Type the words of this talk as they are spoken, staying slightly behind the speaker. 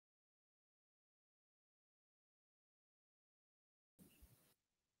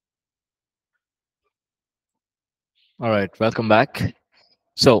All right, welcome back.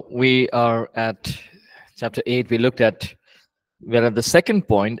 So we are at chapter 8. We're at the second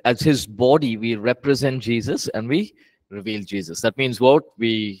point. As his body, we represent Jesus and we reveal Jesus. That means what?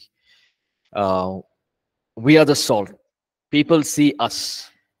 Uh, we are the salt. People see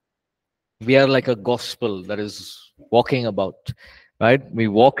us. We are like a gospel that is walking about, right? We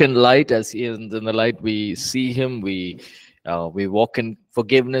walk in light. As he is in the light, we see him. We walk in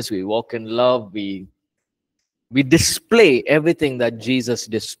forgiveness. We walk in love. We display everything that Jesus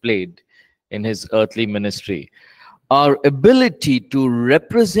displayed in his earthly ministry. Our ability to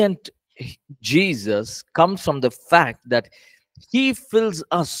represent Jesus comes from the fact that he fills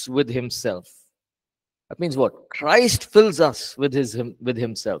us with himself. That means what? Christ fills us with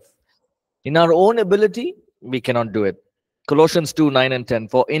himself. In our own ability, we cannot do it. Colossians 2:9 and 10.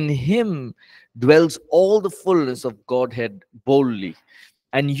 For in him dwells all the fullness of Godhead bodily,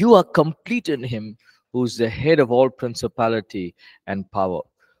 and you are complete in him, who's the head of all principality and power.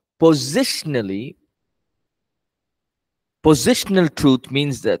 Positionally, Positional truth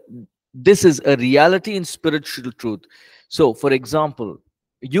means that this is a reality in spiritual truth. So, for example,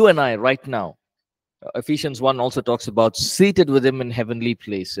 you and I right now, Ephesians 1 also talks about seated with him in heavenly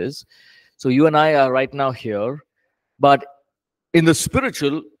places. So, you and I are right now here, but in the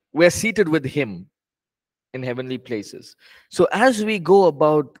spiritual, we're seated with him in heavenly places. So, as we go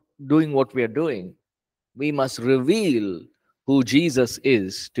about doing what we are doing, we must reveal who Jesus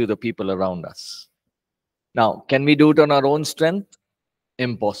is to the people around us. Now, can we do it on our own strength?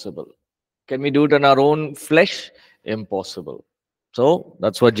 Impossible. Can we do it on our own flesh? Impossible. So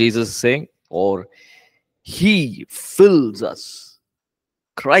that's what Jesus is saying. Or he fills us.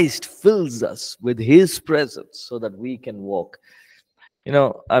 Christ fills us with his presence so that we can walk. You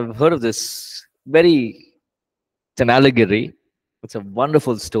know, I've heard of this it's an allegory. It's a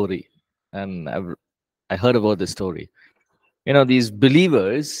wonderful story. And I heard about this story. You know, these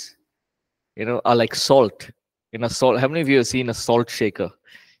believers, are like salt. In a salt, how many of you have seen a salt shaker?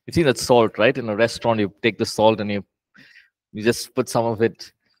 You've seen that salt, right? In a restaurant, you take the salt and you just put some of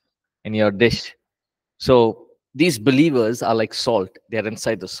it in your dish. So these believers are like salt. They're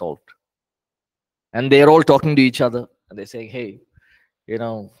inside the salt. And they're all talking to each other. And they're saying, hey,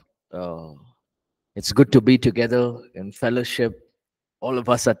 uh, it's good to be together in fellowship. All of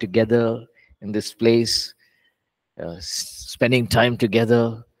us are together in this place, spending time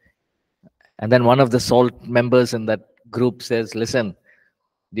together. And then one of the salt members in that group says, listen,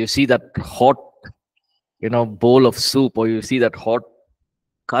 do you see that hot, bowl of soup, or you see that hot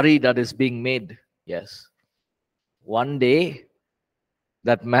curry that is being made? Yes. One day,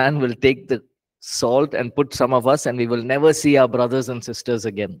 that man will take the salt and put some of us, and we will never see our brothers and sisters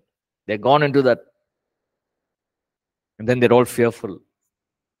again. They're gone into that. And then they're all fearful.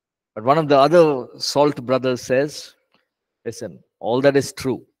 But one of the other salt brothers says, listen, all that is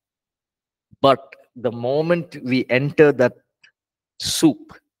true. But the moment we enter that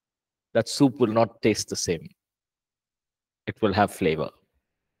soup will not taste the same. It will have flavor.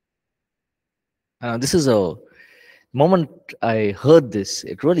 This is a moment I heard this,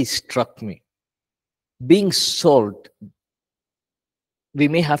 it really struck me. Being salt, we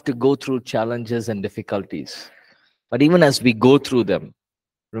may have to go through challenges and difficulties. But even as we go through them,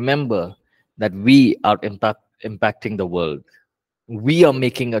 remember that we are impacting the world. We are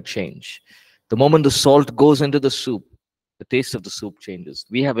making a change. The moment the salt goes into the soup, the taste of the soup changes.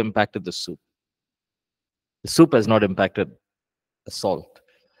 We have impacted the soup. The soup has not impacted the salt.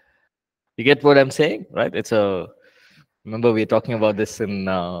 You get what I'm saying, right? Remember we were talking about this in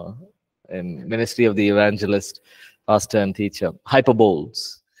Ministry of the Evangelist, Pastor and Teacher.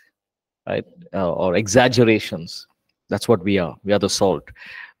 Hyperboles, right? Or exaggerations. That's what we are. We are the salt,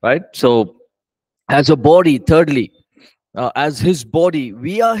 right? So as a body, thirdly, as his body,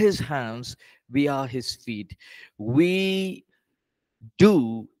 we are his hands, we are his feet. We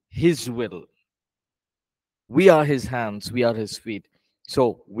do his will. We are his hands, we are his feet.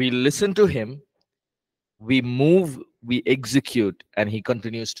 So we listen to him, we move, we execute, and he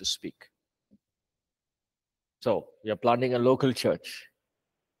continues to speak. So you're planting a local church.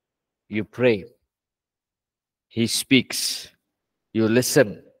 You pray. He speaks. You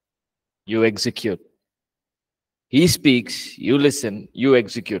listen. You execute. He speaks. You listen. You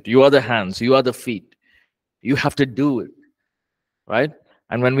execute. You are the hands. You are the feet. You have to do it. Right?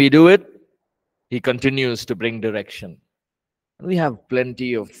 And when we do it, he continues to bring direction. And we have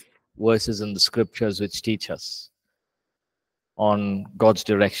plenty of verses in the scriptures which teach us on God's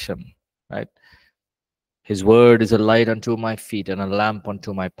direction. Right? His word is a light unto my feet and a lamp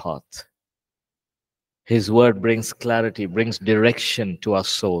unto my path. His word brings clarity, brings direction to our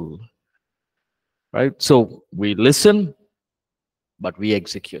soul. right? So we listen, but we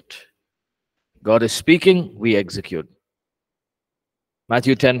execute. God is speaking, we execute.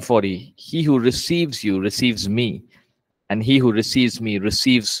 Matthew 10:40, he who receives you receives me, and he who receives me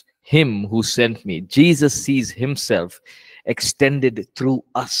receives him who sent me. Jesus sees himself extended through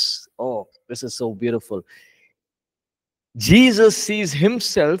us. Oh, this is so beautiful. Jesus sees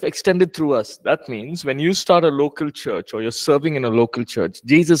himself extended through us. That means when you start a local church or you're serving in a local church,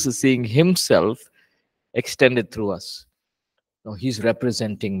 Jesus is seeing himself extended through us. No, he's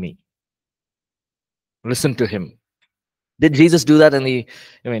representing me. Listen to him. Did Jesus do that in the,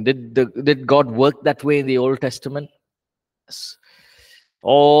 did God work that way in the Old Testament? Yes.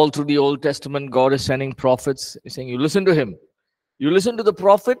 All through the Old Testament, God is sending prophets. He's saying, you listen to him. You listen to the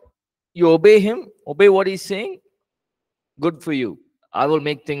prophet, you obey him, obey what he's saying, good for you. I will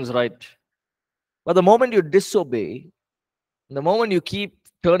make things right. But the moment you disobey, the moment you keep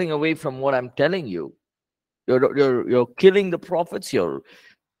turning away from what I'm telling you, you're killing the prophets, you're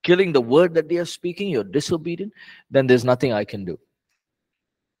killing the word that they are speaking, you're disobedient, then there's nothing I can do.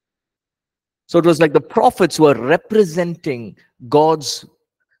 So it was like the prophets were representing God's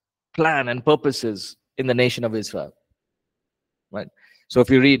plan and purposes in the nation of Israel. Right? So if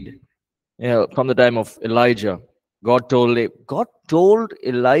you read, from the time of Elijah, God told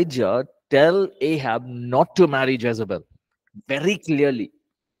Elijah, tell Ahab not to marry Jezebel, very clearly.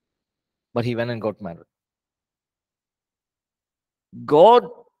 But he went and got married. God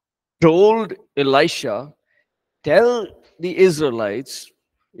told Elisha, tell the Israelites,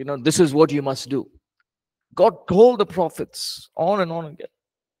 this is what you must do. God told the prophets on and on again.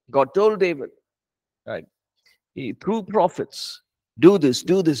 God told David, right? Through prophets, do this,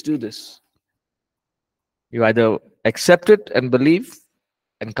 do this, do this. You either accept it and believe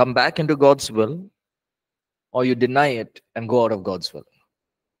and come back into God's will, or you deny it and go out of God's will.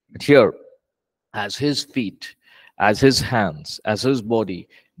 But here, as his feet, as his hands, as his body,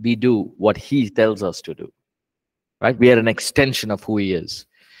 we do what he tells us to do. Right? We are an extension of who he is.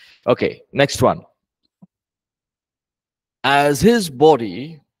 Okay, next one. As his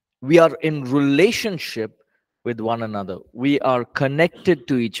body, we are in relationship with one another. We are connected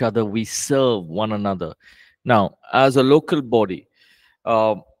to each other. We serve one another. Now, as a local body,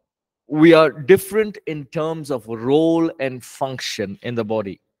 we are different in terms of role and function in the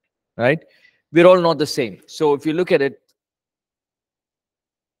body, right? We're all not the same. So if you look at it,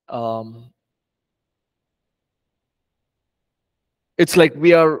 it's like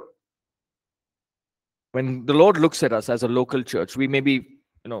when the Lord looks at us as a local church, we may be,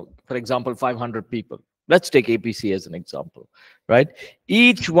 for example, 500 people. Let's take APC as an example, right?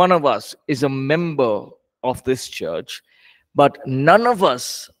 Each one of us is a member of this church, but none of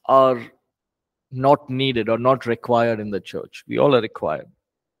us are not needed or not required in the church. We all are required.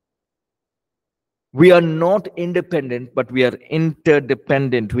 We are not independent, but we are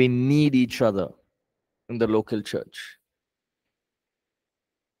interdependent. We need each other in the local church.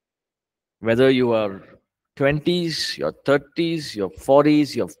 Whether you are 20s, your 30s, your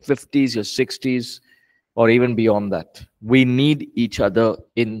 40s, your 50s, your 60s, or even beyond that, we need each other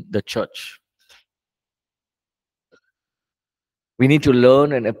in the church. We need to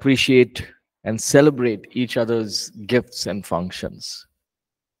learn and appreciate and celebrate each other's gifts and functions.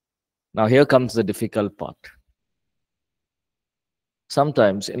 Now, here comes the difficult part.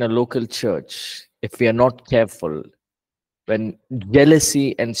 Sometimes in a local church, if we are not careful, when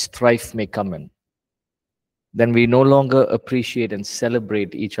jealousy and strife may come in, then we no longer appreciate and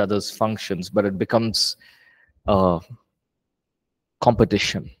celebrate each other's functions, but it becomes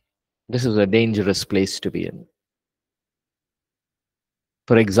competition. This is a dangerous place to be in.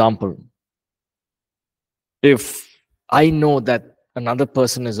 For example, if I know that another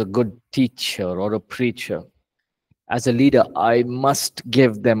person is a good teacher or a preacher, as a leader, I must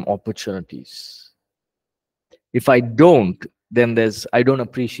give them opportunities. If I don't, then I don't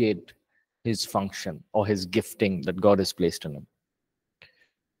appreciate his function or his gifting that God has placed in him.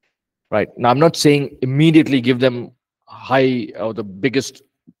 Right. Now, I'm not saying immediately give them high or the biggest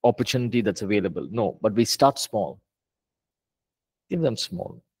opportunity that's available. No, but we start small. Give them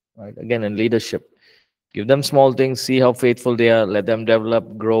small. Right. Again, in leadership, give them small things, see how faithful they are, let them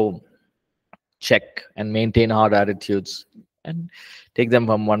develop, grow, check, and maintain hard attitudes, and take them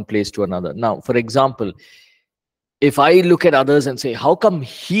from one place to another. Now, for example, if I look at others and say, how come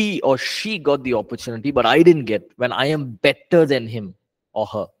he or she got the opportunity, but I didn't get, when I am better than him or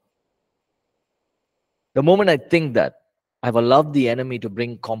her? The moment I think that, I've allowed the enemy to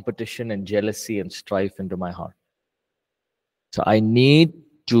bring competition and jealousy and strife into my heart. So I need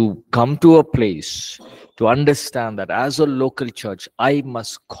to come to a place to understand that as a local church, I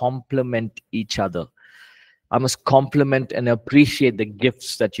must complement each other. I must complement and appreciate the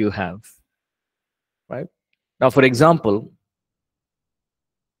gifts that you have. Right? Now, for example,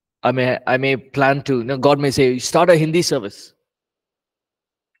 I may plan to, God may say, start a Hindi service.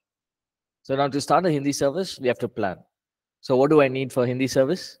 So now to start a Hindi service, we have to plan. So what do I need for Hindi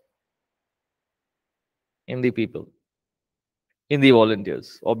service? Hindi people, Hindi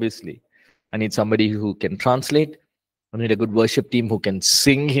volunteers, obviously. I need somebody who can translate. I need a good worship team who can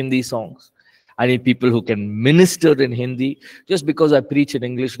sing Hindi songs. I need people who can minister in Hindi. Just because I preach in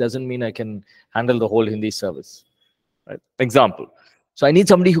English doesn't mean I can handle the whole Hindi service. Right? Example. So I need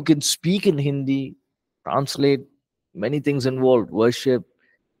somebody who can speak in Hindi, translate, many things involved, worship,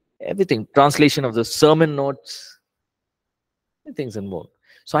 everything, translation of the sermon notes, many things involved.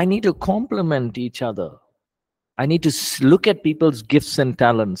 So I need to complement each other. I need to look at people's gifts and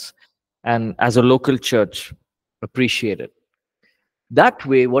talents, and as a local church, appreciate it. That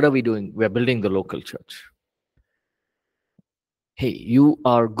way, what are we doing? We're building the local church. Hey, you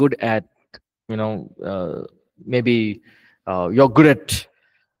are good at, maybe you're good at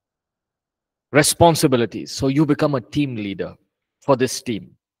responsibilities. So you become a team leader for this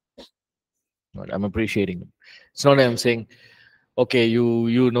team. I'm appreciating it. It's not that I'm saying, okay,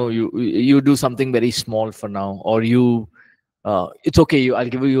 you do something very small for now, or it's okay, I'll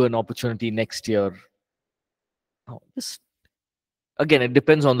give you an opportunity next year. No, again, it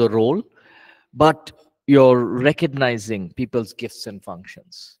depends on the role, but you're recognizing people's gifts and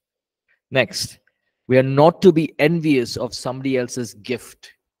functions. Next, we are not to be envious of somebody else's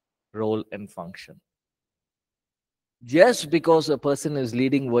gift, role, and function. Just because a person is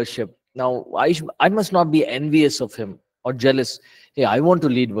leading worship, now I must not be envious of him or jealous. Hey, I want to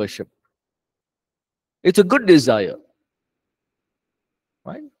lead worship. It's a good desire,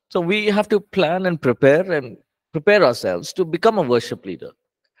 right? So we have to plan and prepare ourselves to become a worship leader.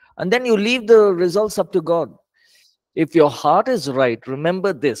 And then you leave the results up to God. If your heart is right,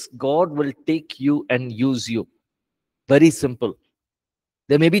 remember this: God will take you and use you. Very simple.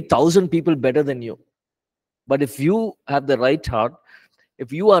 There may be 1,000 people better than you, but if you have the right heart,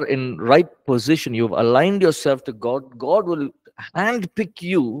 if you are in right position, you've aligned yourself to God, God will handpick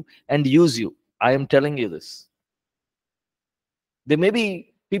you and use you. I am telling you this. There may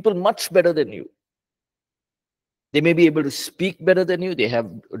be people much better than you. They may be able to speak better than you. They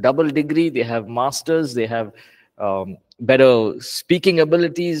have a double degree. They have masters. They have better speaking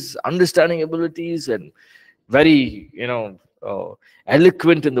abilities, understanding abilities, and very,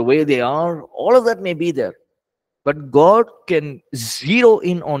 eloquent in the way they are. All of that may be there. But God can zero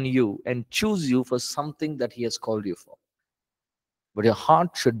in on you and choose you for something that He has called you for. But your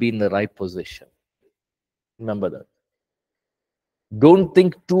heart should be in the right position. Remember that. Don't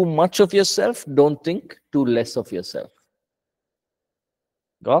think too much of yourself. Don't think too less of yourself.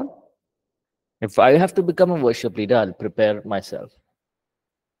 God, if I have to become a worship leader, I'll prepare myself.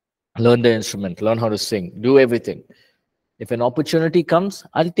 Learn the instrument, learn how to sing, do everything. If an opportunity comes,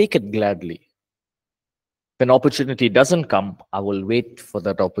 I'll take it gladly. If an opportunity doesn't come, I will wait for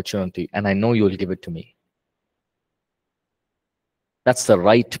that opportunity, and I know you will give it to me. That's the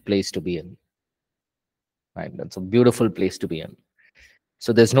right place to be in. Right? That's a beautiful place to be in.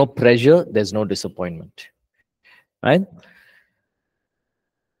 So there's no pressure, there's no disappointment. Right?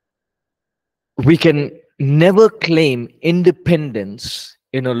 We can never claim independence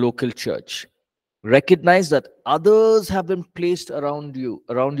in a local church. Recognize that others have been placed around you,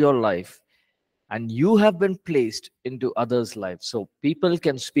 around your life, and you have been placed into others' lives. So people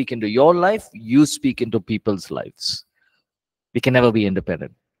can speak into your life, you speak into people's lives. We can never be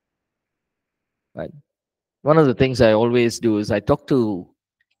independent. Right? One of the things I always do is I talk to,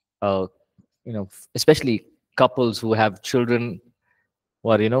 especially couples who have children who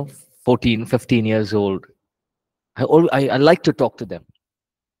are, 14, 15 years old. I like to talk to them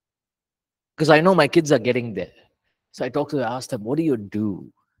because I know my kids are getting there. So I talk to them, I ask them, what do you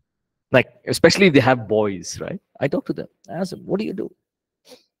do? Like, especially if they have boys, right? I talk to them. I ask them, what do you do?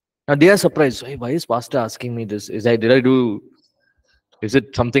 Now they are surprised. Hey, why is pastor asking me this? Is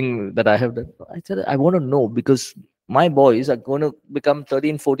it something that I have done? I said, I want to know because my boys are going to become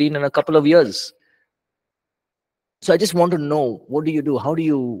 13, 14 in a couple of years. So I just want to know, what do you do? How do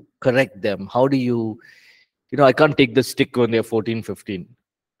you correct them? How do you, I can't take the stick when they're 14, 15.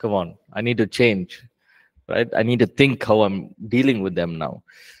 Come on, I need to change, right? I need to think how I'm dealing with them now.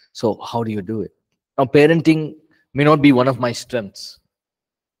 So how do you do it? Now, parenting may not be one of my strengths,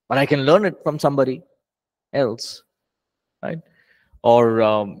 but I can learn it from somebody else, right? Or,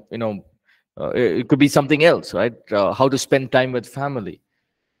 it could be something else, right? How to spend time with family.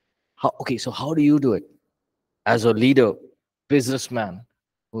 Okay, so how do you do it? as a leader, businessman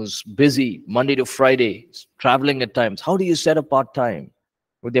who's busy Monday to Friday, traveling at times, how do you set apart time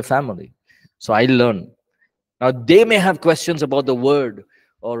with your family? So I learn. Now they may have questions about the word,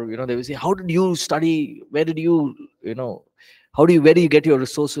 or they will say, "How did you study? Where did you, where do you get your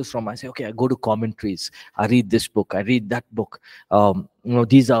resources from?" I say, "Okay, I go to commentaries. I read this book. I read that book.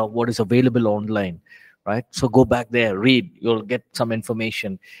 These are what is available online, right? So go back there, read. You'll get some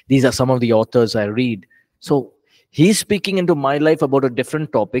information. These are some of the authors I read." So he's speaking into my life about a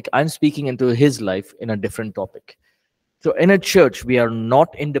different topic. I'm speaking into his life in a different topic. So in a church, we are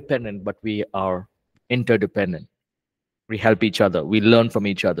not independent, but we are interdependent. We help each other. We learn from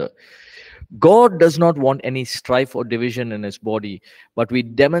each other. God does not want any strife or division in his body, but we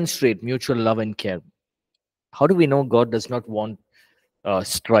demonstrate mutual love and care. How do we know God does not want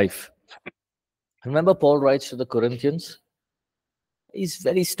strife? Remember, Paul writes to the Corinthians. He's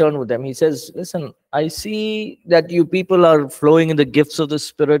very stern with them. He says, "Listen, I see that you people are flowing in the gifts of the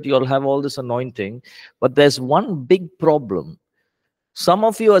Spirit. You all have all this anointing, but there's one big problem. Some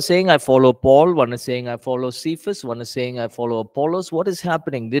of you are saying, I follow Paul. One is saying, I follow Cephas. One is saying, I follow Apollos. What is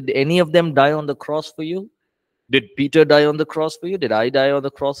happening? Did any of them die on the cross for you? Did Peter die on the cross for you? Did I die on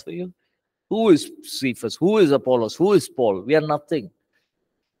the cross for you? Who is Cephas? Who is Apollos? Who is Paul? We are nothing.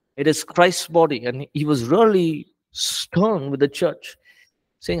 It is Christ's body." And he was really stern with the church,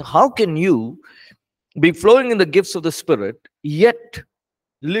 saying, "How can you be flowing in the gifts of the Spirit, yet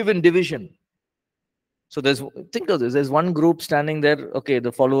live in division?" So think of this. There's one group standing there, okay,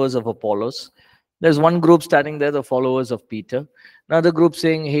 the followers of Apollos. There's one group standing there, the followers of Peter. Another group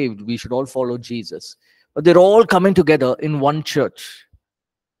saying, "Hey, we should all follow Jesus." But they're all coming together in one church.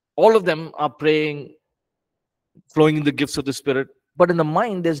 All of them are praying, flowing in the gifts of the Spirit. But in the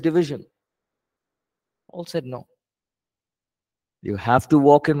mind, there's division. Paul said, no. You have to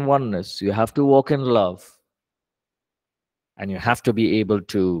walk in oneness. You have to walk in love. And you have to be able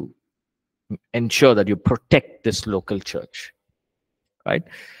to ensure that you protect this local church. Right?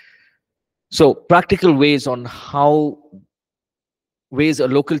 So practical ways on ways a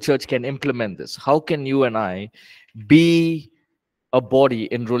local church can implement this. How can you and I be a body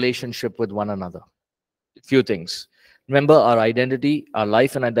in relationship with one another? A few things. Remember, our identity, our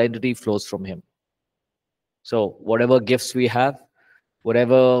life and identity flows from him. So whatever gifts we have,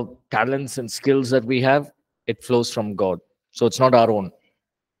 whatever talents and skills that we have, it flows from God. So it's not our own.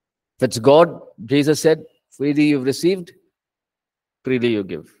 If it's God, Jesus said, freely you've received, freely you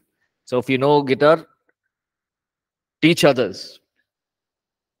give. So if you know guitar, teach others.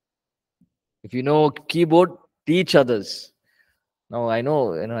 If you know keyboard, teach others. Now I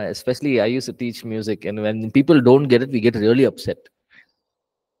know, especially I used to teach music, and when people don't get it, we get really upset.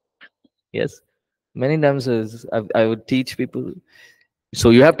 Yes, many times I would teach people.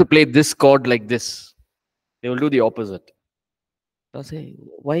 So you have to play this chord like this. They will do the opposite. I'll say,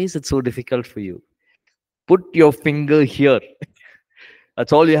 why is it so difficult for you? Put your finger here.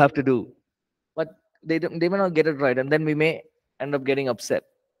 That's all you have to do. But they may not get it right, and then we may end up getting upset.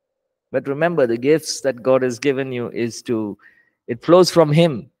 But remember, the gifts that God has given you it flows from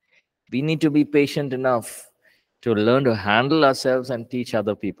him. We need to be patient enough to learn to handle ourselves and teach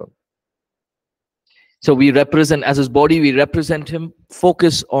other people. So we represent, as his body, we represent him.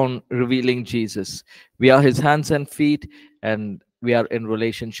 Focus on revealing Jesus. We are his hands and feet, and we are in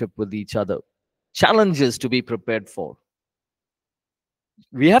relationship with each other. Challenges to be prepared for.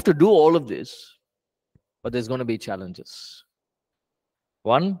 We have to do all of this, but there's going to be challenges.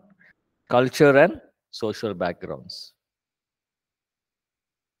 One, culture and social backgrounds.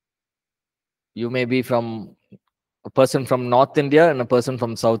 You may be from a person from North India and a person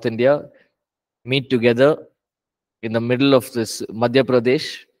from South India meet together in the middle of this Madhya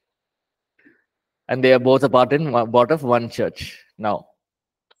Pradesh, and they are both part of one church. Now,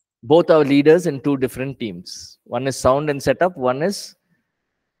 both are leaders in two different teams. One is sound and setup, one is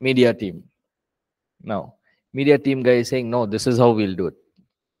media team. Now, media team guy is saying, no, this is how we'll do it.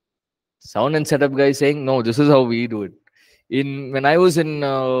 Sound and setup guy is saying, no, this is how we do it. When I was in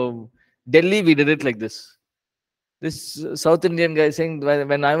Delhi, we did it like this. This South Indian guy is saying,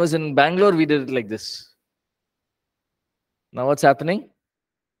 when I was in Bangalore, we did it like this. Now what's happening?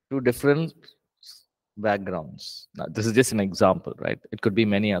 Two different backgrounds. Now, this is just an example, right? It could be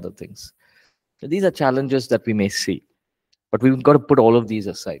many other things. So these are challenges that we may see, but we've got to put all of these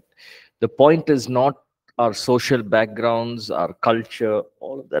aside. The point is not our social backgrounds, our culture,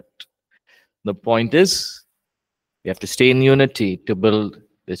 all of that. The point is we have to stay in unity to build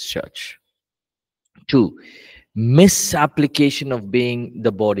this church. Two, misapplication of being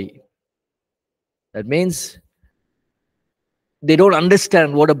the body. That means they don't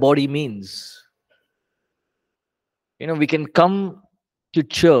understand what a body means. We can come to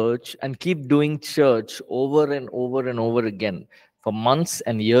church and keep doing church over and over and over again for months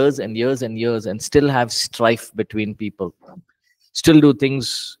and years and years and years and still have strife between people, still do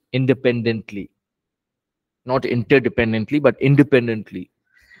things independently, not interdependently, but independently.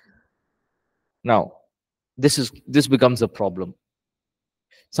 Now, this becomes a problem.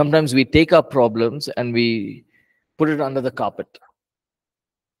 Sometimes we take our problems and we put it under the carpet.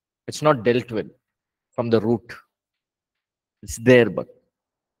 It's not dealt with from the root. It's there, but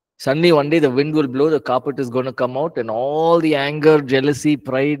suddenly one day the wind will blow, the carpet is going to come out, and all the anger, jealousy,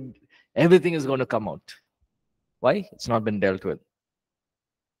 pride, everything is going to come out. Why? It's not been dealt with.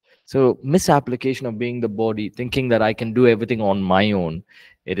 So, misapplication of being the body, thinking that I can do everything on my own.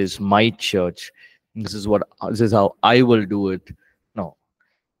 It is my church. This is how I will do it. No.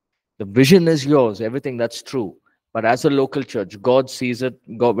 The vision is yours, everything that's true. But as a local church, God sees it.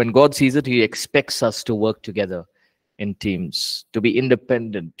 When God sees it, He expects us to work together in teams, to be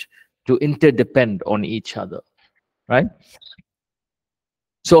independent, to interdepend on each other. Right?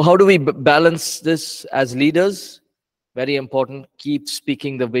 So, how do we balance this as leaders? Very important. Keep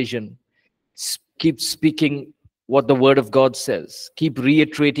speaking the vision. Keep speaking what the Word of God says. Keep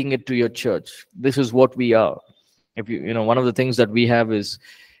reiterating it to your church. This is what we are. If one of the things that we have is,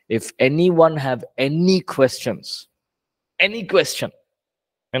 if anyone have any questions, any question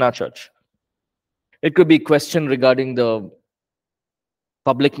in our church, it could be question regarding the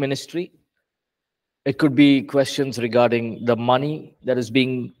public ministry. It could be questions regarding the money that is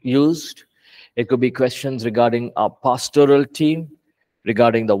being used. It could be questions regarding our pastoral team,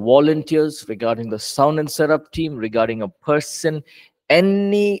 regarding the volunteers, regarding the sound and setup team, regarding a person.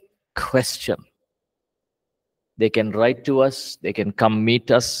 Any question, they can write to us, they can come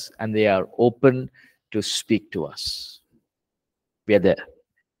meet us, and they are open to speak to us. We are there.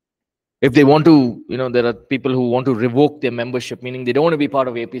 If they want to, there are people who want to revoke their membership, meaning they don't want to be part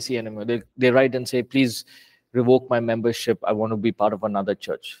of APC anymore. They write and say, please revoke my membership. I want to be part of another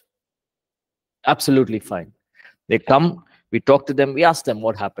church. Absolutely fine. They come, we talk to them, we ask them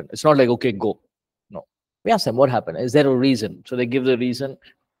what happened. It's not like, okay, go. No. We ask them what happened. Is there a reason? So they give the reason,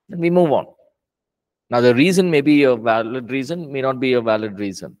 and we move on. Now, the reason may be a valid reason, may not be a valid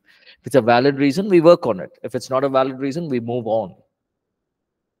reason. If it's a valid reason, we work on it. If it's not a valid reason, we move on.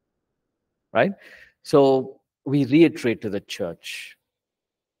 Right? So we reiterate to the church,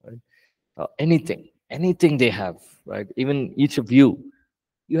 right? Anything they have, right? Even each of you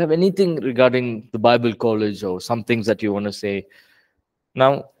have anything regarding the Bible College or some things that you want to say.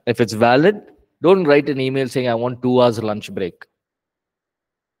 Now, if it's valid, don't write an email saying, I want 2 hours lunch break.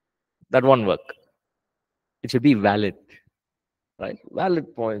 That won't work. It should be valid, right?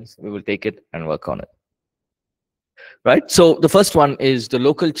 Valid points. We will take it and work on it. Right? So the first one is the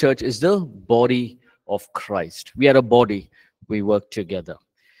local church is the body of Christ. We are a body. We work together.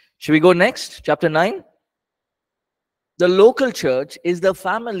 Should we go next? Chapter 9. The local church is the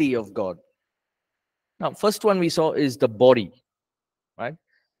family of God. Now, first one we saw is the body, right?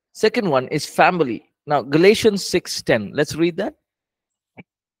 Second one is family. Now, Galatians 6:10. Let's read that.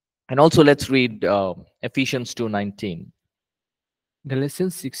 And also let's read Ephesians 2:19.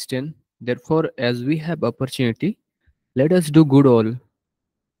 Galatians 6:10. Therefore, as we have opportunity, let us do good all,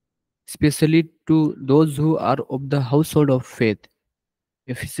 especially to those who are of the household of faith.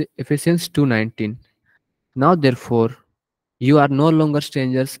 Ephesians 2:19. Now therefore, you are no longer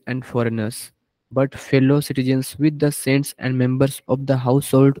strangers and foreigners, but fellow citizens with the saints and members of the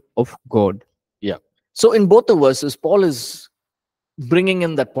household of God. Yeah. So in both the verses, Paul is bringing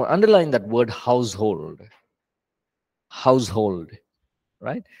in that point, underline that word household. Household,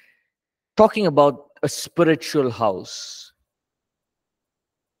 right? Talking about a spiritual house.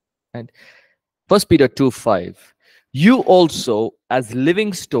 And 1 Peter 2:5. You also, as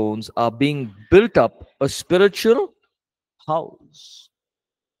living stones, are being built up a spiritual house.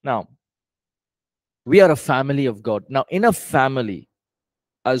 Now, we are a family of God. Now, in a family,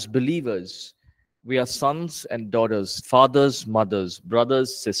 as believers, we are sons and daughters, fathers, mothers,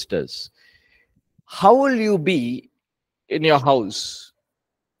 brothers, sisters. How will you be in your house?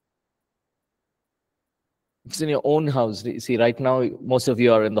 It's in your own house. You see, right now, most of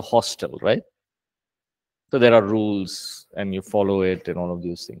you are in the hostel, right? So there are rules and you follow it and all of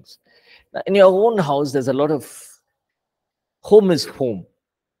these things. Now, in your own house, there's a lot of home is home.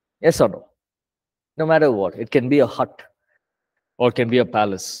 Yes or no? No matter what. It can be a hut or it can be a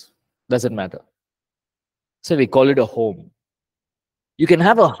palace. Doesn't matter. So we call it a home. You can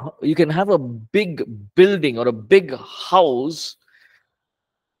have a big building or a big house,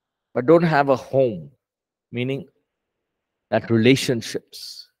 but don't have a home, meaning that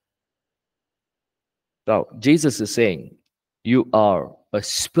relationships, Now, Jesus is saying, you are a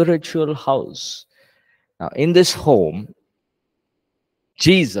spiritual house. Now, in this home,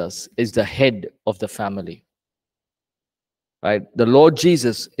 Jesus is the head of the family. Right? The Lord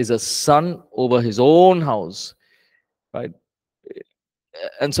Jesus is a son over his own house. Right?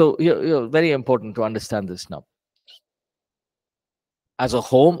 And so, very important to understand this now. As a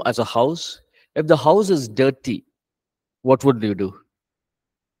home, as a house, if the house is dirty, what would you do?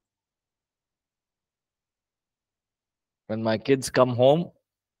 When my kids come home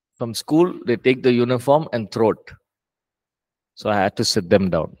from school, they take the uniform and throw it. So I had to sit them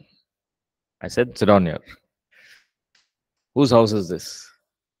down. I said, sit down here. Whose house is this?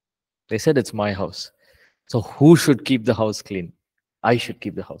 They said, it's my house. So who should keep the house clean? I should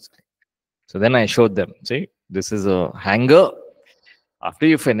keep the house clean. So then I showed them, see, this is a hanger. After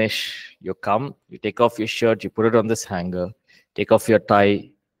you finish, you come, you take off your shirt, you put it on this hanger, take off your tie,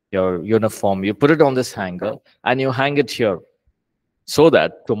 your uniform, you put it on this hanger, and you hang it here. So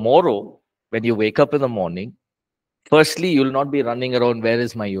that tomorrow, when you wake up in the morning, firstly, you'll not be running around, where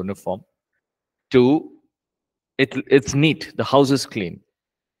is my uniform? Two, it's neat, the house is clean.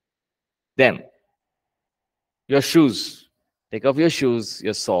 Then, your shoes, take off your shoes,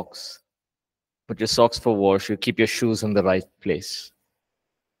 your socks, put your socks for wash, you keep your shoes in the right place.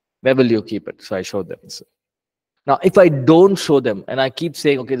 Where will you keep it? So I showed them. So now, if I don't show them and I keep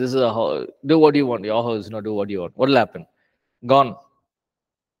saying, okay, this is a house, do what you want, your house, no, do what you want, what will happen? Gone.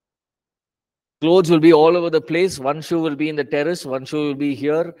 Clothes will be all over the place. One shoe will be in the terrace, one shoe will be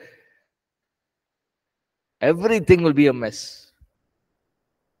here. Everything will be a mess.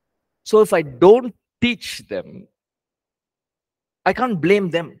 So if I don't teach them, I can't blame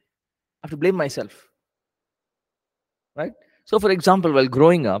them. I have to blame myself. Right? So for example, while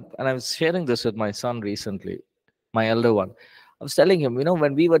growing up, and I was sharing this with my son recently, my elder one, I was telling him,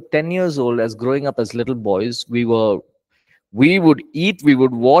 when we were 10 years old, as growing up as little boys, we would eat, we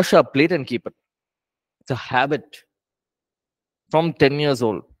would wash our plate and keep it. It's a habit from 10 years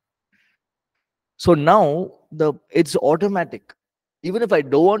old. So now it's automatic. Even if I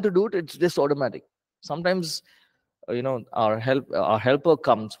don't want to do it, it's just automatic. Sometimes, our helper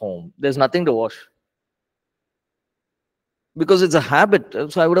comes home. There's nothing to wash. Because it's a habit.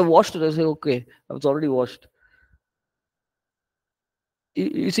 So I would have washed it. I say, okay, it's already washed.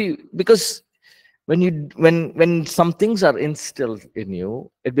 You see, because when some things are instilled in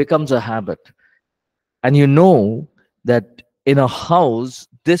you, it becomes a habit. And you know that in a house,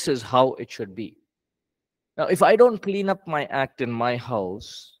 this is how it should be. Now, if I don't clean up my act in my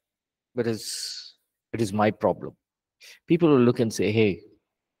house, it is my problem. People will look and say, hey,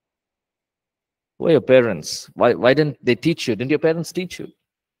 who are your parents? Why didn't they teach you? Didn't your parents teach you?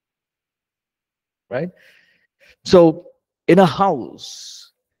 Right? So in a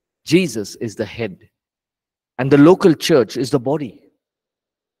house, Jesus is the head and the local church is the body.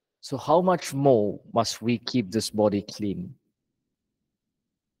 So how much more must we keep this body clean?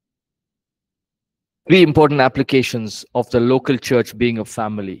 Three important applications of the local church being a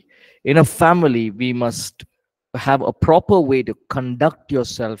family. In a family, we must have a proper way to conduct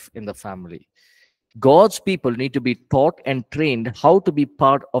yourself in the family. God's people need to be taught and trained how to be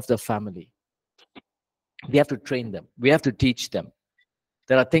part of the family. We have to train them. We have to teach them.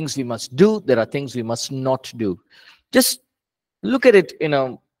 There are things we must do. There are things we must not do. Just look at it in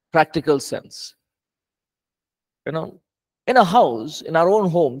a practical sense. In a house, in our own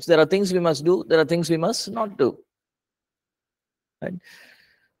homes, there are things we must do. There are things we must not do. Right?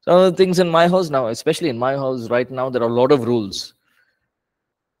 Some of the things in my house now, especially in my house right now, there are a lot of rules.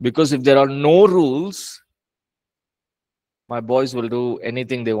 Because if there are no rules, my boys will do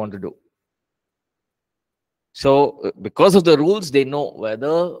anything they want to do. So because of the rules, they know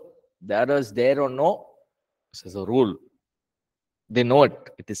whether that is there or no. This is a rule. They know it.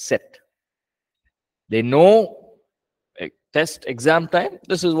 It is set. They know test exam time,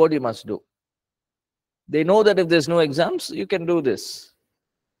 this is what you must do. They know that if there's no exams, you can do this.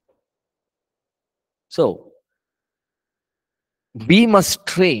 So we must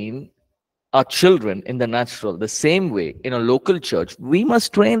train our children in the natural. The same way in a local church, we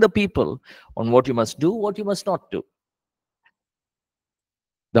must train the people on what you must do, what you must not do.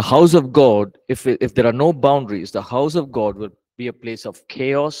 The house of God, if there are no boundaries, the house of God will be a place of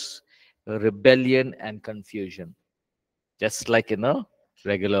chaos, rebellion, and confusion, just like in a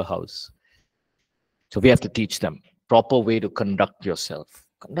regular house. So we have to teach them proper way to conduct yourself.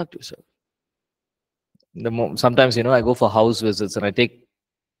 Conduct yourself. Sometimes, I go for house visits and I take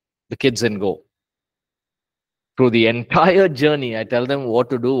the kids and go. Through the entire journey, I tell them what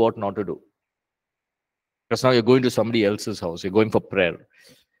to do, what not to do. Because now you're going to somebody else's house. You're going for prayer.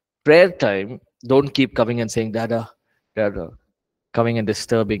 Prayer time, Don't keep coming and saying, Dada, Dada, coming and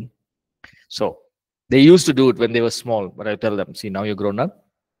disturbing. So they used to do it when they were small, but I tell them, see, now you're grown up.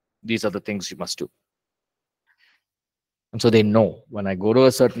 These are the things you must do. And so they know when I go to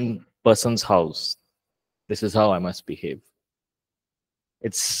a certain person's house, this is how I must behave.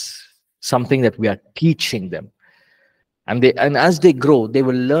 It's something that we are teaching them. And as they grow, they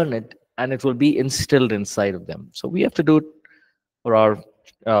will learn it and it will be instilled inside of them. So we have to do it for our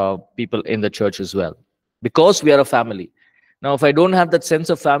people in the church as well, because we are a family. Now, if I don't have that sense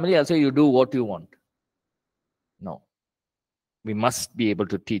of family, I'll say, you do what you want. No, we must be able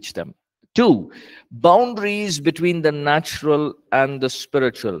to teach them. 2, boundaries between the natural and the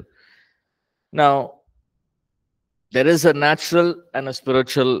spiritual. Now, there is a natural and a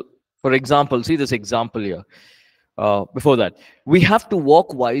spiritual. For example, see this example here. Before that, we have to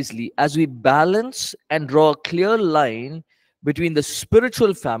walk wisely as we balance and draw a clear line between the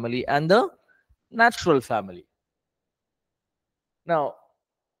spiritual family and the natural family. Now,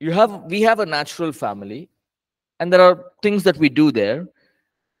 we have a natural family, and there are things that we do there,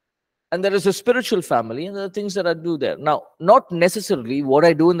 and there is a spiritual family, and there are things that I do there. Now, not necessarily what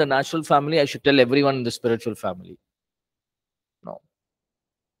I do in the natural family, I should tell everyone in the spiritual family. No.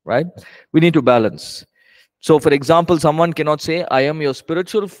 Right? We need to balance. So, for example, someone cannot say, I am your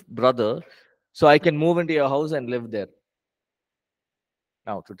spiritual brother, so I can move into your house and live there.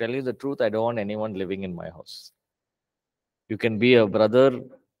 Now, to tell you the truth, I don't want anyone living in my house. You can be a brother,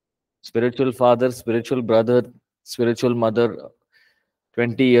 spiritual father, spiritual brother, spiritual mother,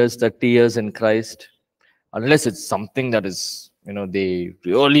 20 years, 30 years in Christ, unless it's something that is, they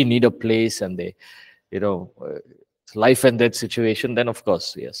really need a place and they, life and death situation, then of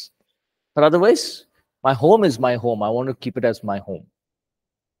course, yes. But otherwise, my home is my home. I want to keep it as my home.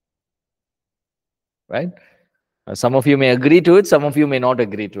 Right? Some of you may agree to it, some of you may not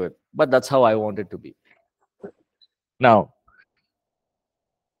agree to it, but that's how I want it to be. Now,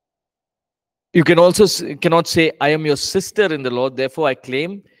 you cannot say, I am your sister in the Lord, therefore I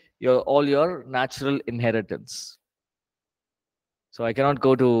claim all your natural inheritance. So I cannot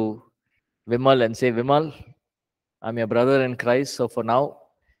go to Vimal and say, Vimal, I'm your brother in Christ, so for now,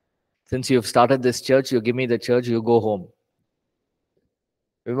 since you've started this church, you give me the church, you go home.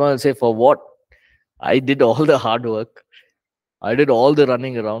 Vimal will say, for what? I did all the hard work. I did all the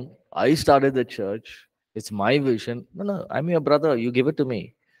running around. I started the church. It's my vision. No, I'm your brother. You give it to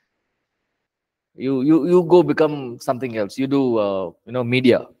me. You go become something else. You do,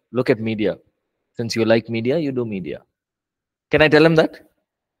 media. Look at media. Since you like media, you do media. Can I tell him that?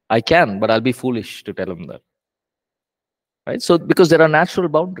 I can, but I'll be foolish to tell him that. Right? So, because there are natural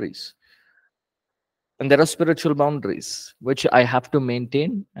boundaries. And there are spiritual boundaries, which I have to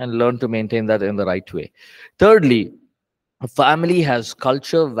maintain and learn to maintain that in the right way. Thirdly, a family has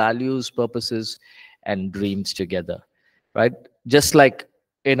culture, values, purposes, and dreams together. Right? Just like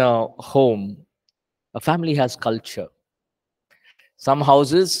in a home, a family has culture. Some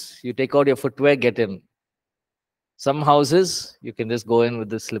houses, you take out your footwear, get in. Some houses, you can just go in with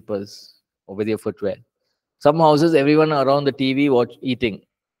the slippers or with your footwear. Some houses, everyone around the TV eating.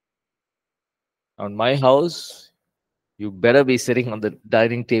 On my house, you better be sitting on the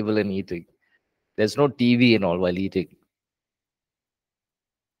dining table and eating. There's no TV and all while eating.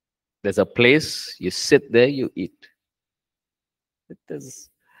 There's a place, you sit there, you eat.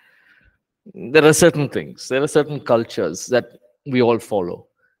 There are certain things, there are certain cultures that we all follow.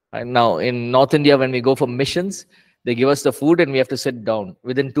 And now in North India, when we go for missions, they give us the food and we have to sit down.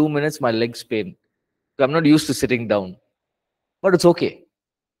 Within 2 minutes, my legs pain. I'm not used to sitting down. But it's okay.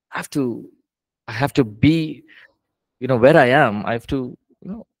 I have to be, where I am. I have to,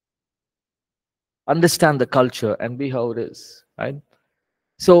 understand the culture and be how it is. Right?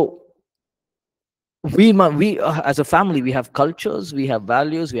 So we as a family, we have cultures, we have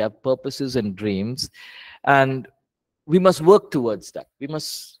values, we have purposes and dreams, and we must work towards that. We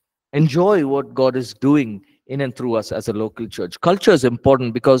must enjoy what God is doing in and through us as a local church. Culture is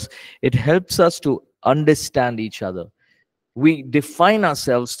important because it helps us to understand each other. We define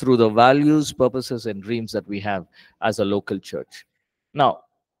ourselves through the values, purposes, and dreams that we have as a local church. Now,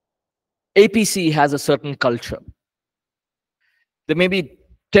 APC has a certain culture. There may be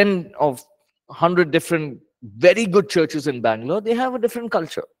 10 or 100 different very good churches in Bangalore. They have a different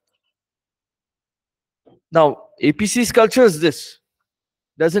culture. Now, APC's culture is this.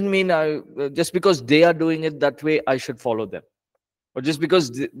 Doesn't mean just because they are doing it that way, I should follow them. Or just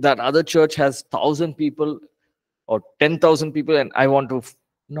because that other church has 1,000 people or 10,000 people and I want to.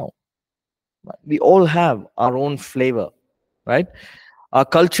 No. We all have our own flavor, right? Our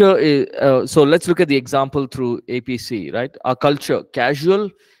culture is, so let's look at the example through APC, right? Our culture, casual,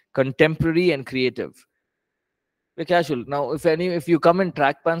 contemporary and creative. We're casual. Now, if you come in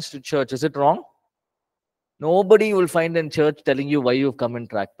track pants to church, is it wrong? Nobody will find in church telling you why you've come in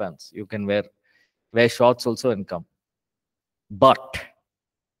track pants. You can wear shorts also and come. But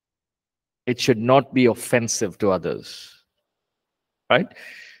it should not be offensive to others. Right?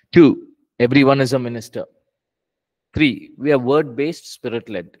 2, everyone is a minister. 3, we are word-based,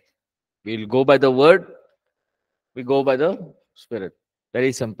 spirit-led. We'll go by the word, we go by the spirit.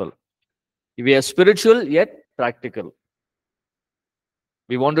 Very simple. We are spiritual yet practical.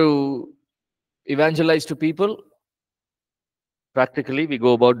 We want to evangelize to people. Practically, we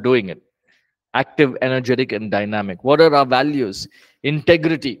go about doing it. Active, energetic, and dynamic. What are our values?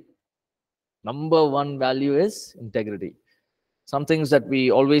 Integrity. Number one value is integrity. Some things that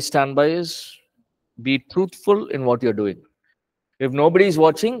we always stand by is be truthful in what you're doing. If nobody is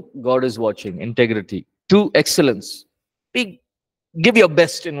watching, God is watching. Integrity. 2, excellence. Give your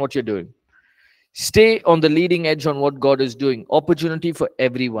best in what you're doing. Stay on the leading edge on what God is doing. Opportunity for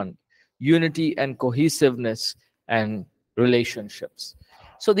everyone. Unity and cohesiveness and relationships.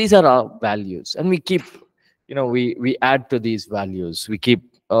 So these are our values. And we keep, we add to these values. We keep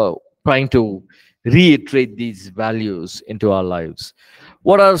trying to reiterate these values into our lives.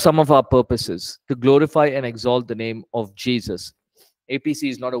 What are some of our purposes? To glorify and exalt the name of Jesus. APC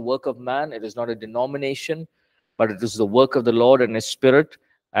is not a work of man. It is not a denomination, but it is the work of the Lord and His Spirit,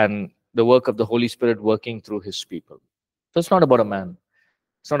 and the work of the Holy Spirit working through His people. So it's not about a man.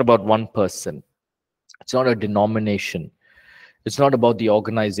 It's not about one person. It's not a denomination. It's not about the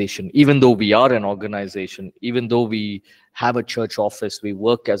organization. Even though we are an organization, even though we have a church office, we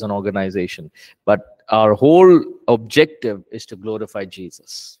work as an organization. But our whole objective is to glorify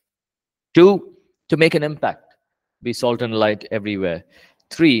Jesus. 2, to make an impact. Be salt and light everywhere.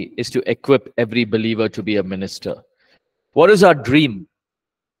 3 is to equip every believer to be a minister. What is our dream?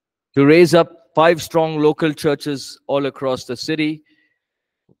 To raise up 5 strong local churches all across the city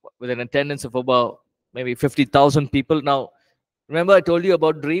with an attendance of about maybe 50,000 people. Now, remember I told you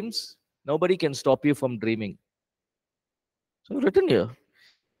about dreams? Nobody can stop you from dreaming. So written here.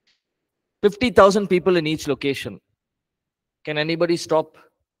 50,000 people in each location. Can anybody stop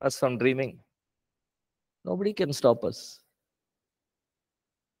us from dreaming? Nobody can stop us.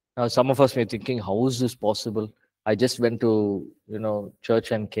 Now, some of us may be thinking, how is this possible? I just went to,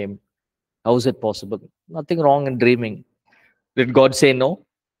 church and came. How is it possible? Nothing wrong in dreaming. Did God say no?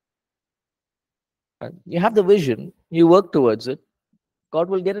 You have the vision, you work towards it, God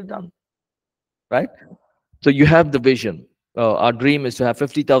will get it done. Right? So you have the vision. Our dream is to have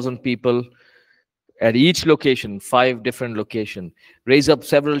 50,000 people at each location, 5 different locations. Raise up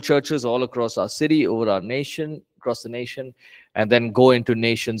several churches all across our city, over our nation, across the nation, and then go into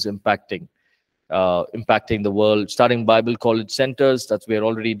nations impacting the world. Starting Bible college centers, that's what we're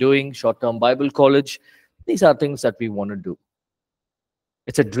already doing. Short-term Bible college. These are things that we want to do.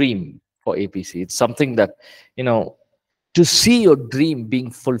 It's a dream for APC. It's something that, to see your dream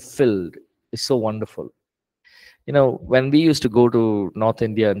being fulfilled is so wonderful. When we used to go to North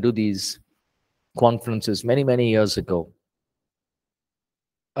India and do these conferences many years ago,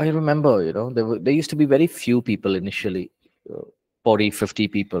 I remember, there used to be very few people initially, 40, 50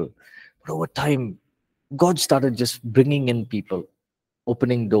 people. But over time, God started just bringing in people,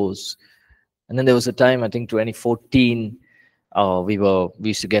 opening doors. And then there was a time, I think 2014, we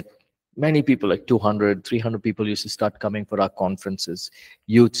used to get many people, like 200, 300 people used to start coming for our conferences.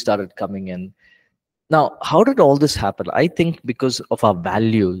 Youth started coming in. Now, how did all this happen? I think because of our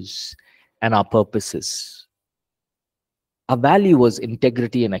values and our purposes. Our value was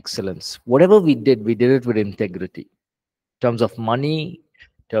integrity and excellence. Whatever we did it with integrity. In terms of money,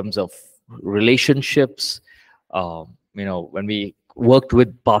 in terms of relationships, when we worked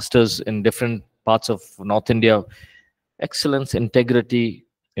with pastors in different parts of North India, excellence, integrity,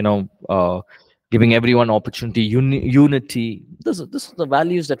 giving everyone opportunity, unity. This is the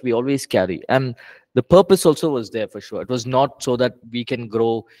values that we always carry. And the purpose also was there for sure. It was not so that we can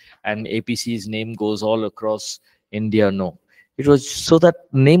grow and APC's name goes all across India. No. It was so that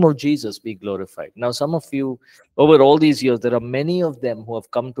name of Jesus be glorified. Now, some of you, over all these years, there are many of them who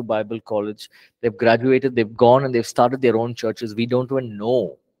have come to Bible college. They've graduated, they've gone, and they've started their own churches. We don't even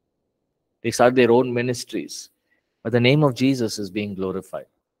know. They started their own ministries. But the name of Jesus is being glorified.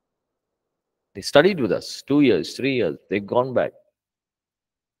 They studied with us 2 years, 3 years. They've gone back.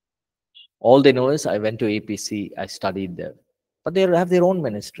 All they know is, I went to APC, I studied there. But they have their own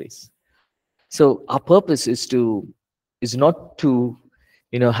ministries. So our purpose is not to,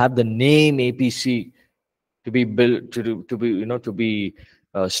 have the name APC to be built, to be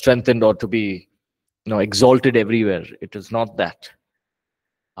strengthened or to be, exalted everywhere. It is not that.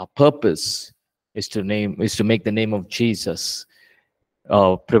 Our purpose is to make the name of Jesus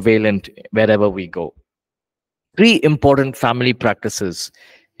prevalent wherever we go. 3 important family practices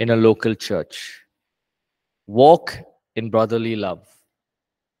in a local church. Walk in brotherly love.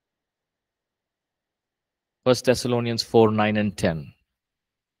 1 Thessalonians 4:9 and 10.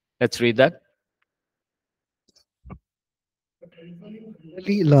 Let's read that.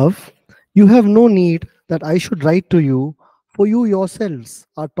 Brotherly love, you have no need that I should write to you, for you yourselves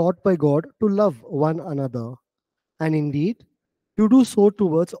are taught by God to love one another. And indeed, you do so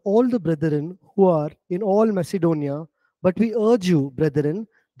towards all the brethren who are in all Macedonia. But we urge you, brethren,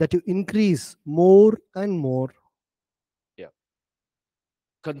 that you increase more and more. Yeah.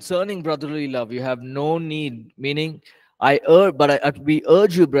 Concerning brotherly love, you have no need, meaning we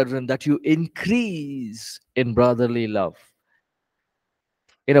urge you, brethren, that you increase in brotherly love.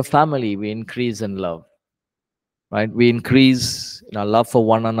 In a family, we increase in love, right? We increase in our love for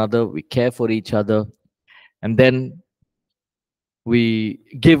one another, we care for each other, and then we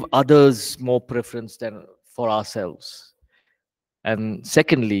give others more preference than for ourselves. And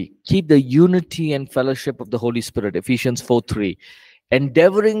secondly, keep the unity and fellowship of the Holy Spirit, Ephesians 4:3,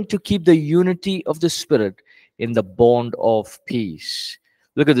 endeavoring to keep the unity of the Spirit in the bond of peace.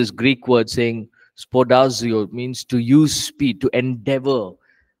 Look at this Greek word saying spodazio, means to use speed, to endeavor,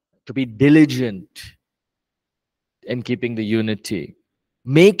 to be diligent in keeping the unity.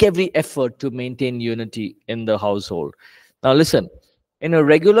 Make every effort to maintain unity in the household. Now, listen, in a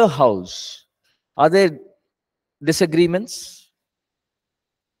regular house, are there disagreements?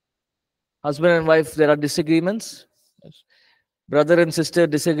 Husband and wife, there are disagreements. Yes. Brother and sister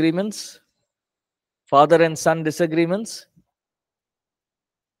disagreements. Father and son disagreements.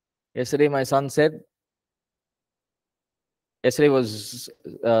 Yesterday, my son said, yesterday was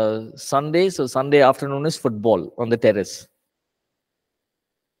Sunday, so Sunday afternoon is football on the terrace.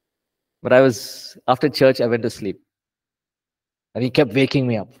 But after church, I went to sleep. And he kept waking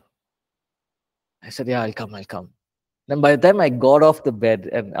me up. I said, yeah, I'll come. Then by the time I got off the bed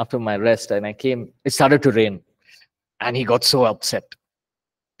and after my rest and I came, it started to rain. And he got so upset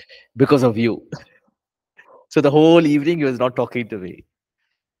because of you. So the whole evening he was not talking to me.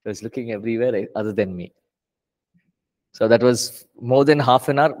 He was looking everywhere other than me. So that was more than half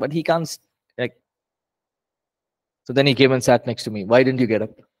an hour, but he can't. So then he came and sat next to me. Why didn't you get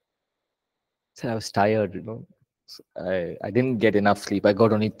up? I said, I was tired. So I didn't get enough sleep. I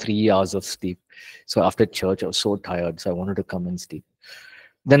got only 3 hours of sleep. So after church, I was so tired. So I wanted to come and sleep.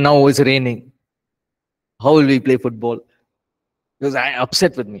 Then now it's raining. How will we play football? He was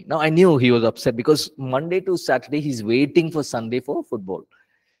upset with me. Now I knew he was upset because Monday to Saturday, he's waiting for Sunday for football.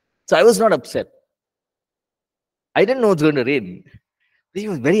 So I was not upset. I didn't know it's going to rain. He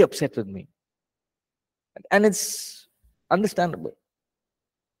was very upset with me. And it's understandable.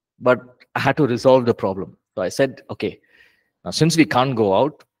 But I had to resolve the problem. So I said, okay, now since we can't go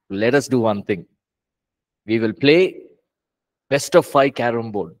out, let us do one thing. We will play best of 5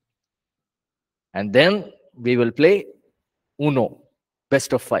 carom board. And then we will play Uno,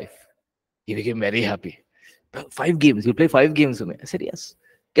 best of 5. He became very happy. 5 games, you play 5 games with me. I said, yes.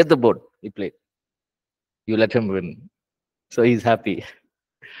 Get the board. He played. You let him win. So he's happy.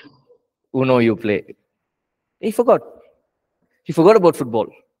 Uno, you play. He forgot. He forgot about football.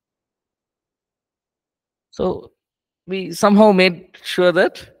 So we somehow made sure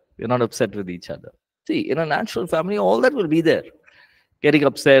that we're not upset with each other. See, in a natural family, all that will be there. Getting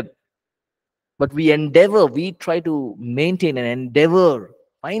upset. But we try to maintain and endeavor,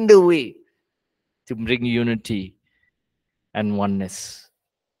 find a way to bring unity and oneness.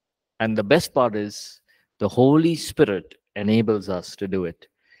 And the best part is the Holy Spirit enables us to do it.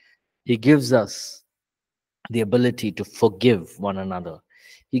 He gives us the ability to forgive one another.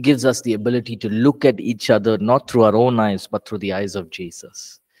 He gives us the ability to look at each other not through our own eyes, but through the eyes of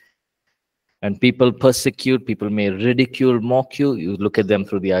Jesus. And people persecute, people may ridicule, mock you. You look at them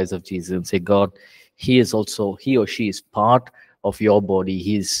through the eyes of Jesus and say, God, he or she is part of your body.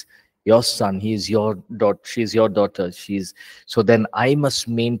 He's your son. He's your daughter. She's your daughter. So then I must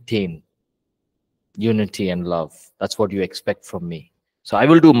maintain unity and love. That's what you expect from me. So I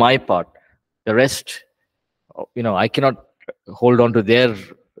will do my part. The rest, I cannot hold on to their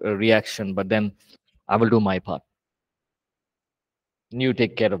reaction, but then I will do my part. You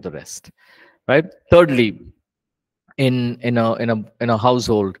take care of the rest, right? Thirdly, in a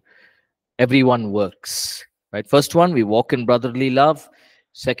household, everyone works, right? First one, we walk in brotherly love.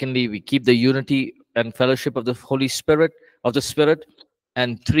 Secondly, we keep the unity and fellowship of the Holy Spirit, of the Spirit.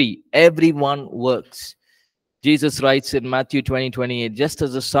 And 3, everyone works. Jesus writes in Matthew 20:28, just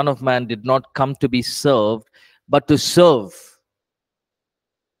as the Son of Man did not come to be served, but to serve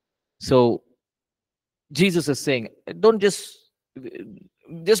So Jesus is saying, don't just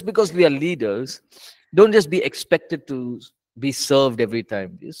because we are leaders, don't just be expected to be served every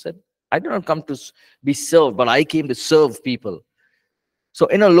time. He said, I did not come to be served, but I came to serve people. So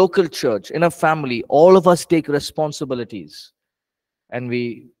in a local church, in a family, all of us take responsibilities and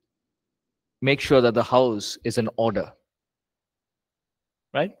we make sure that the house is in order,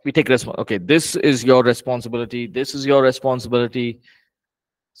 right? We take okay, this is your responsibility, this is your responsibility.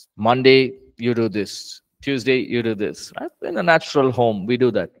 Monday, you do this. Tuesday, you do this. Right? In a natural home, we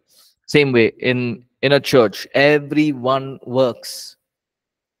do that. Same way in a church, everyone works.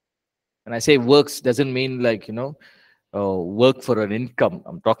 And I say works doesn't mean like, work for an income.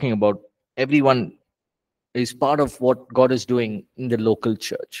 I'm talking about everyone is part of what God is doing in the local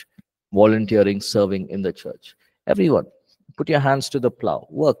church, volunteering, serving in the church. Everyone, put your hands to the plow,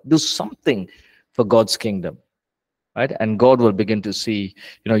 work, do something for God's kingdom, right? And God will begin to see,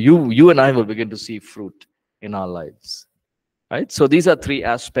 you and I will begin to see fruit in our lives, right? So these are three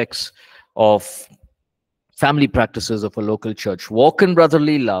aspects of family practices of a local church. Walk in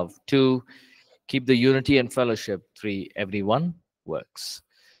brotherly love. 2, keep the unity and fellowship. 3, everyone works.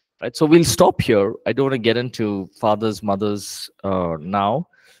 Right, so we'll stop here. I don't want to get into fathers, mothers now.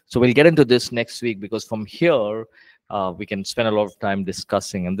 So we'll get into this next week, because from here we can spend a lot of time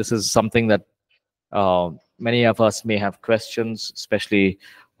discussing. And this is something that many of us may have questions, especially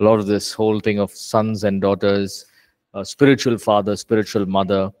a lot of this whole thing of sons and daughters, spiritual father, spiritual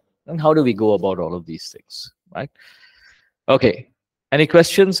mother, and how do we go about all of these things, right? Okay. Any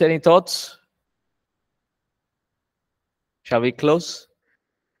questions? Any thoughts? Shall we close?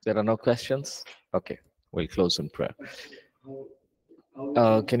 There are no questions? Okay, we'll close in prayer.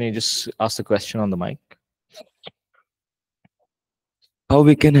 Can you just ask the question on the mic? How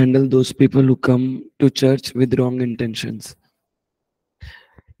we can handle those people who come to church with wrong intentions?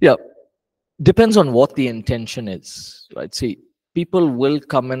 Yeah, depends on what the intention is, right? See, people will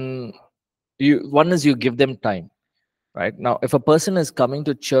come in. One is you give them time, right? Now, if a person is coming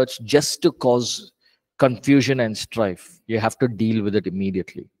to church just to cause confusion and strife, you have to deal with it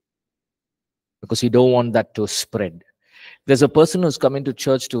immediately, because you don't want that to spread. There's a person who's coming to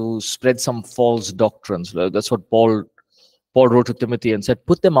church to spread some false doctrines. That's what Paul wrote to Timothy and said,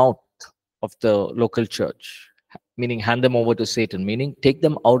 put them out of the local church, meaning hand them over to Satan, meaning take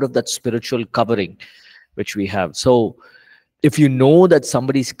them out of that spiritual covering which we have. So if you know that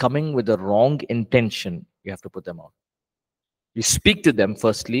somebody's coming with a wrong intention, you have to put them out. You speak to them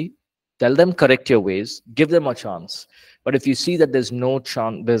firstly, tell them correct your ways, give them a chance. But if you see that there's no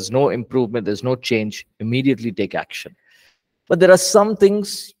chance, there's no improvement, there's no change, immediately take action. But there are some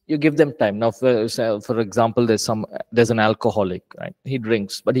things you give them time. Now, for example, there's an alcoholic, right? He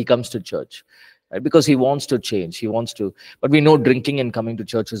drinks, but he comes to church, right? Because he wants to change. He wants to. But we know drinking and coming to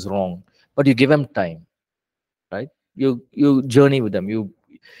church is wrong. But you give him time, right? You journey with them. You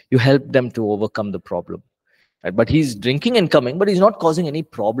help them to overcome the problem, right? But he's drinking and coming, but he's not causing any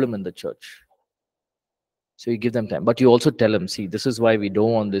problem in the church. So you give them time. But you also tell him, see, this is why we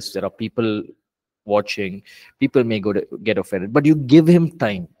don't want this. There are people watching, people may get offended, but you give him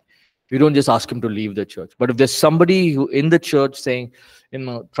time. You don't just ask him to leave the church. But if there's somebody who in the church saying,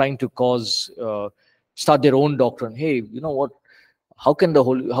 trying to start their own doctrine, hey, you know what,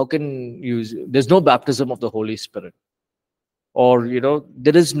 there's no baptism of the Holy Spirit, or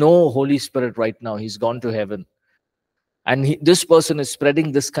there is no Holy Spirit right now, he's gone to heaven, and this person is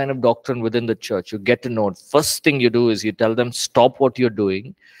spreading this kind of doctrine within the church. You get to know it. First thing you do is you tell them, stop what you're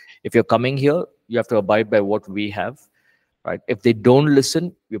doing. If you're coming here, you have to abide by what we have, right? If they don't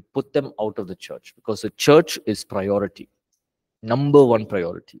listen, you put them out of the church, because the church is priority, number one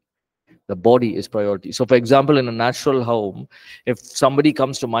priority. The body is priority. So for example, in a natural home, if somebody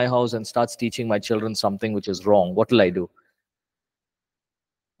comes to my house and starts teaching my children something which is wrong, what will I do?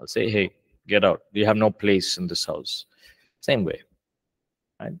 I'll say, hey, get out. You have no place in this house. Same way,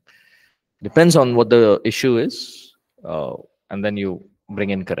 right? Depends on what the issue is, and then you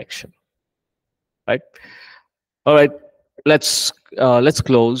bring in correction, right? All right, let's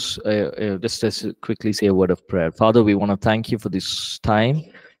close. Just quickly say a word of prayer. Father, we want to thank you for this time.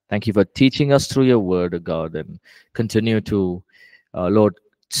 Thank you for teaching us through your word, God, and continue to, Lord,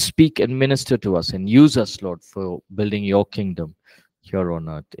 speak and minister to us and use us, Lord, for building your kingdom here on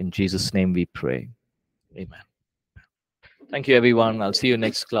earth. In Jesus' name we pray. Amen. Thank you, everyone. I'll see you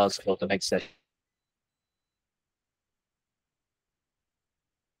next class for the next session.